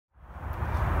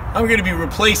I'm going to be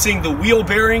replacing the wheel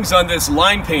bearings on this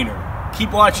line painter.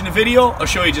 Keep watching the video, I'll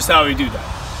show you just how we do that.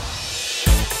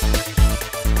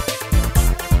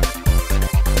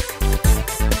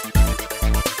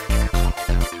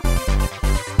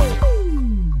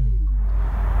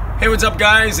 Hey, what's up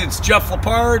guys? It's Jeff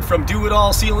Lepard from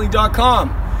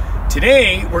DoItAllSealing.com.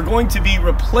 Today we're going to be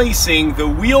replacing the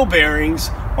wheel bearings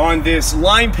on this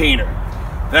line painter.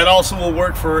 That also will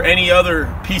work for any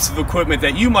other piece of equipment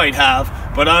that you might have,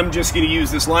 but I'm just going to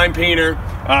use this line painter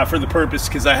for the purpose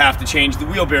because I have to change the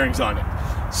wheel bearings on it.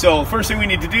 So first thing we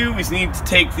need to do is need to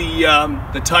take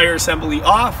the tire assembly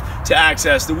off to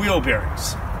access the wheel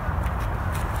bearings.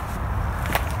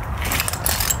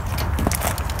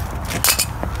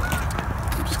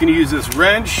 I'm just going to use this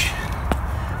wrench.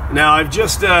 Now I've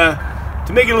just, to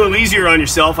make it a little easier on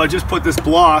yourself, I just put this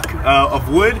block of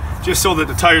wood just so that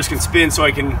the tires can spin, so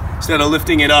I can, instead of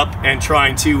lifting it up and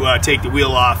trying to take the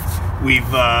wheel off, we've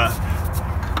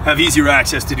have easier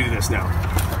access to do this now.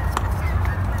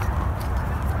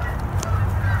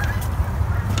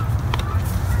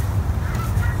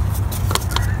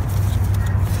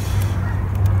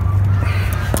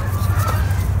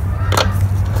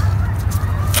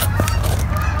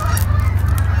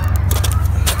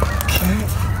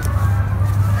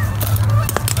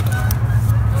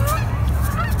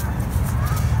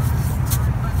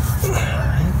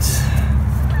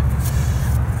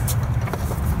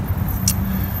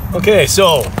 Okay,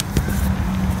 so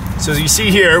as you see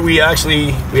here, we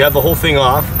have the whole thing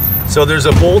off. So there's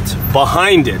a bolt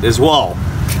behind it as well.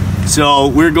 So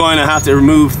we're going to have to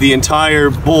remove the entire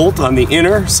bolt on the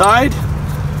inner side.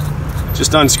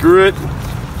 Just unscrew it.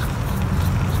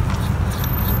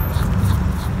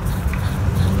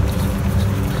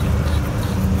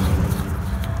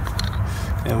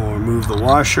 And we'll remove the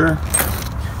washer,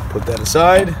 put that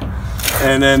aside,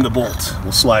 and then the bolt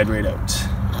will slide right out.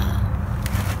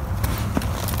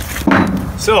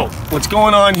 So what's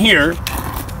going on here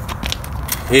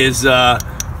is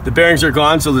the bearings are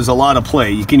gone, so there's a lot of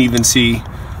play. You can even see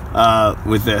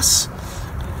with this.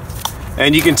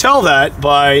 And you can tell that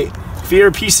by, if you're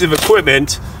a piece of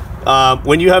equipment,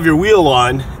 when you have your wheel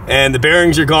on and the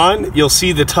bearings are gone, you'll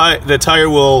see the tire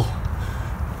will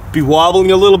be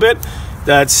wobbling a little bit.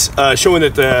 That's showing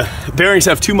that the bearings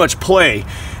have too much play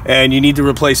and you need to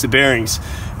replace the bearings.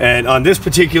 And on this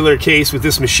particular case with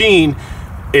this machine,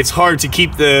 it's hard to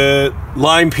keep the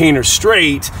line painter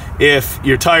straight if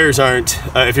your tires are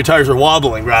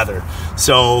wobbling rather.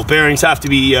 So bearings have to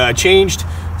be changed.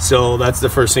 So that's the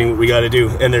first thing we got to do,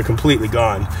 and they're completely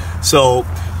gone. So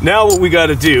now what we got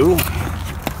to do,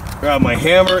 grab my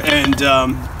hammer, and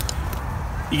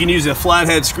you can use a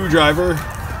flathead screwdriver,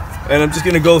 and I'm just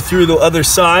going to go through the other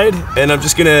side, and I'm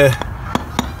just going to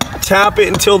tap it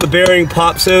until the bearing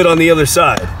pops out on the other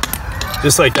side,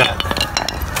 just like that.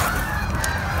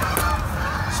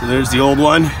 So there's the old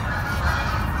one.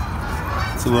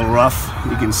 It's a little rough.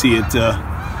 You can see it.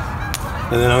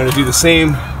 And then I'm going to do the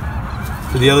same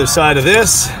for the other side of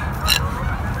this.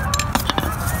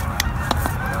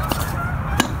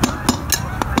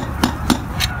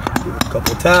 Give it a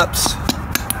couple taps.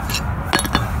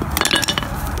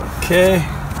 Okay.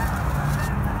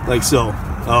 Like so.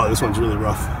 Oh, this one's really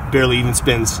rough. Barely even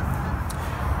spins.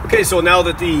 Okay, so now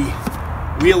that the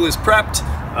wheel is prepped,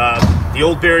 the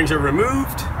old bearings are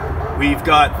removed. We've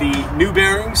got the new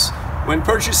bearings. When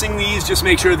purchasing these, just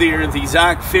make sure they're the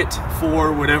exact fit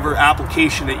for whatever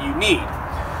application that you need.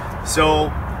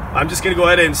 So I'm just going to go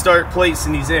ahead and start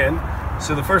placing these in.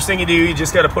 So the first thing you do, you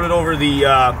just got to put it over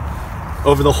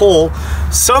the hole.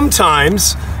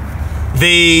 Sometimes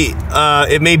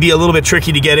it may be a little bit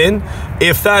tricky to get in.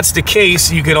 If that's the case,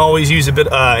 you can always use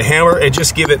a hammer and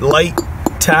just give it light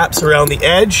taps around the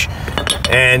edge,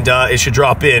 and it should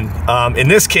drop in. In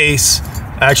this case,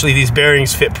 actually these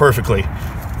bearings fit perfectly.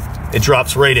 It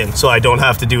drops right in, so I don't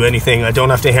have to do anything. I don't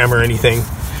have to hammer anything.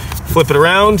 Flip it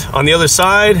around on the other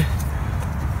side.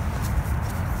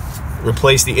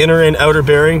 Replace the inner and outer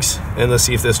bearings, and let's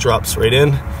see if this drops right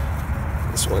in.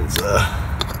 This one's so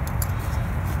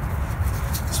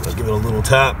I'll give it a little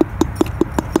tap.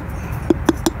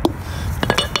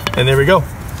 And there we go.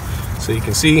 So you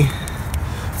can see,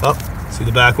 see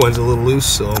the back one's a little loose,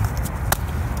 so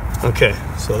okay,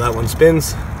 so that one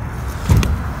spins.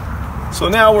 So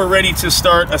now we're ready to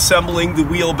start assembling the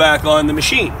wheel back on the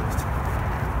machine.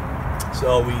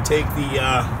 So we take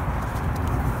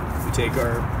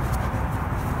our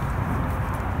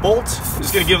bolt. I'm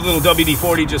just gonna give a little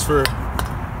WD-40 just to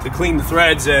clean the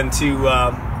threads and to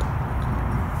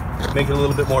make it a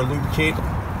little bit more lubricate. So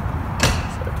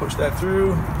I push that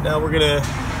through. Now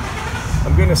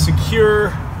I'm gonna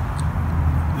secure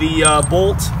the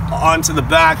bolt onto the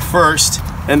back first,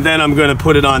 and then I'm going to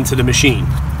put it onto the machine.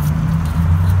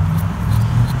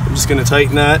 I'm just going to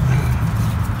tighten that.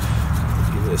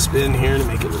 Give it a spin here to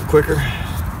make it a little quicker.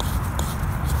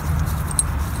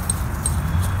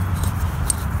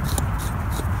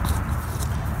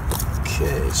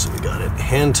 Okay, so we got it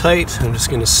hand tight. I'm just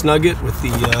going to snug it with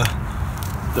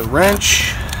the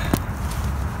wrench.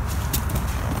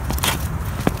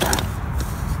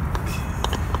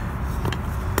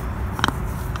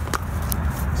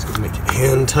 Make it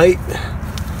hand tight.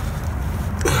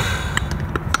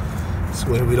 This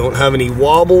way we don't have any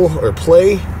wobble or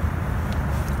play.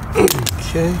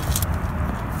 Okay.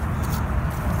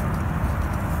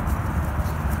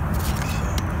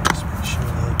 Just make sure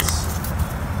that's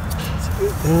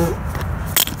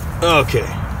okay.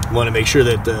 Want to make sure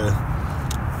that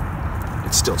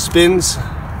it still spins.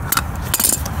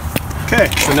 Okay,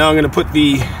 so now I'm going to put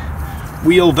the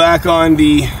wheel back on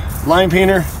the line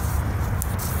painter.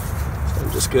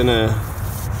 Just gonna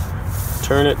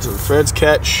turn it to the threads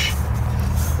catch.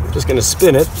 I'm just gonna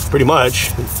spin it pretty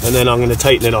much, and then I'm gonna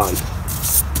tighten it on.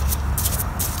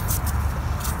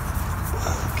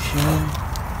 Okay.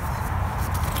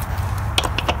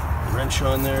 Wrench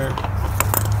on there.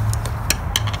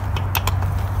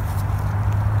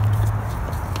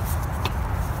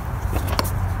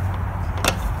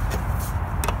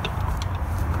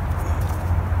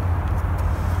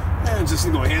 And just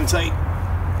gonna go hand tight.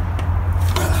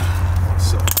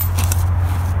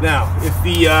 Now, if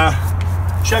the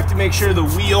check to make sure the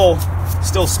wheel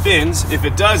still spins. If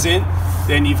it doesn't,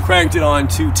 then you've cranked it on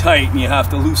too tight and you have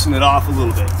to loosen it off a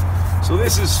little bit. So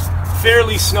this is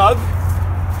fairly snug,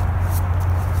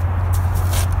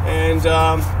 and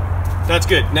that's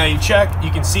good. Now you check,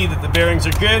 you can see that the bearings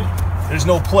are good. There's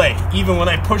no play. Even when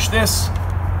I push this,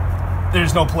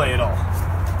 there's no play at all.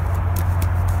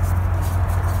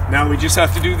 Now we just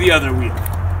have to do the other wheel.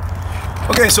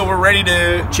 Okay, so we're ready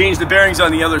to change the bearings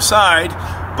on the other side,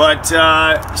 but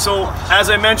so as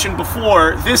I mentioned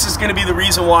before, this is going to be the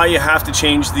reason why you have to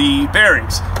change the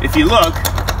bearings. If you look,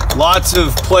 lots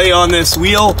of play on this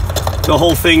wheel. The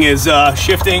whole thing is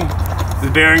shifting.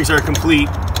 The bearings are completely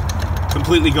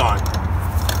gone.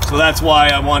 So that's why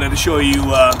I wanted to show you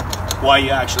why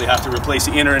you actually have to replace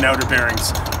the inner and outer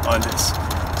bearings on this.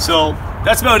 So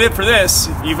that's about it for this.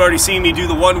 You've already seen me do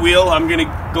the one wheel. I'm going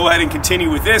to go ahead and continue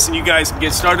with this, and you guys can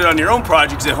get started on your own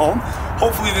projects at home.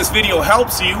 Hopefully this video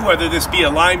helps you, whether this be a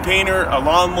line painter, a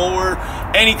lawnmower,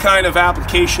 any kind of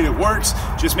application, it works.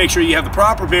 Just make sure you have the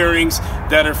proper bearings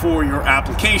that are for your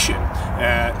application.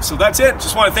 So that's it.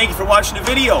 Just want to thank you for watching the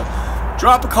video.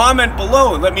 Drop a comment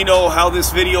below and let me know how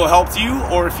this video helped you,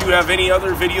 or if you have any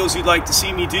other videos you'd like to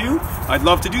see me do. I'd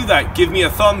love to do that. Give me a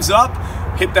thumbs up,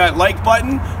 hit that like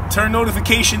button, turn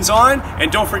notifications on,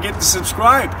 and don't forget to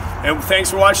subscribe. And thanks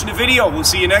for watching the video. We'll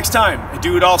see you next time at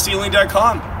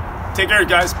doitallceiling.com. Take care,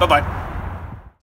 guys. Bye-bye.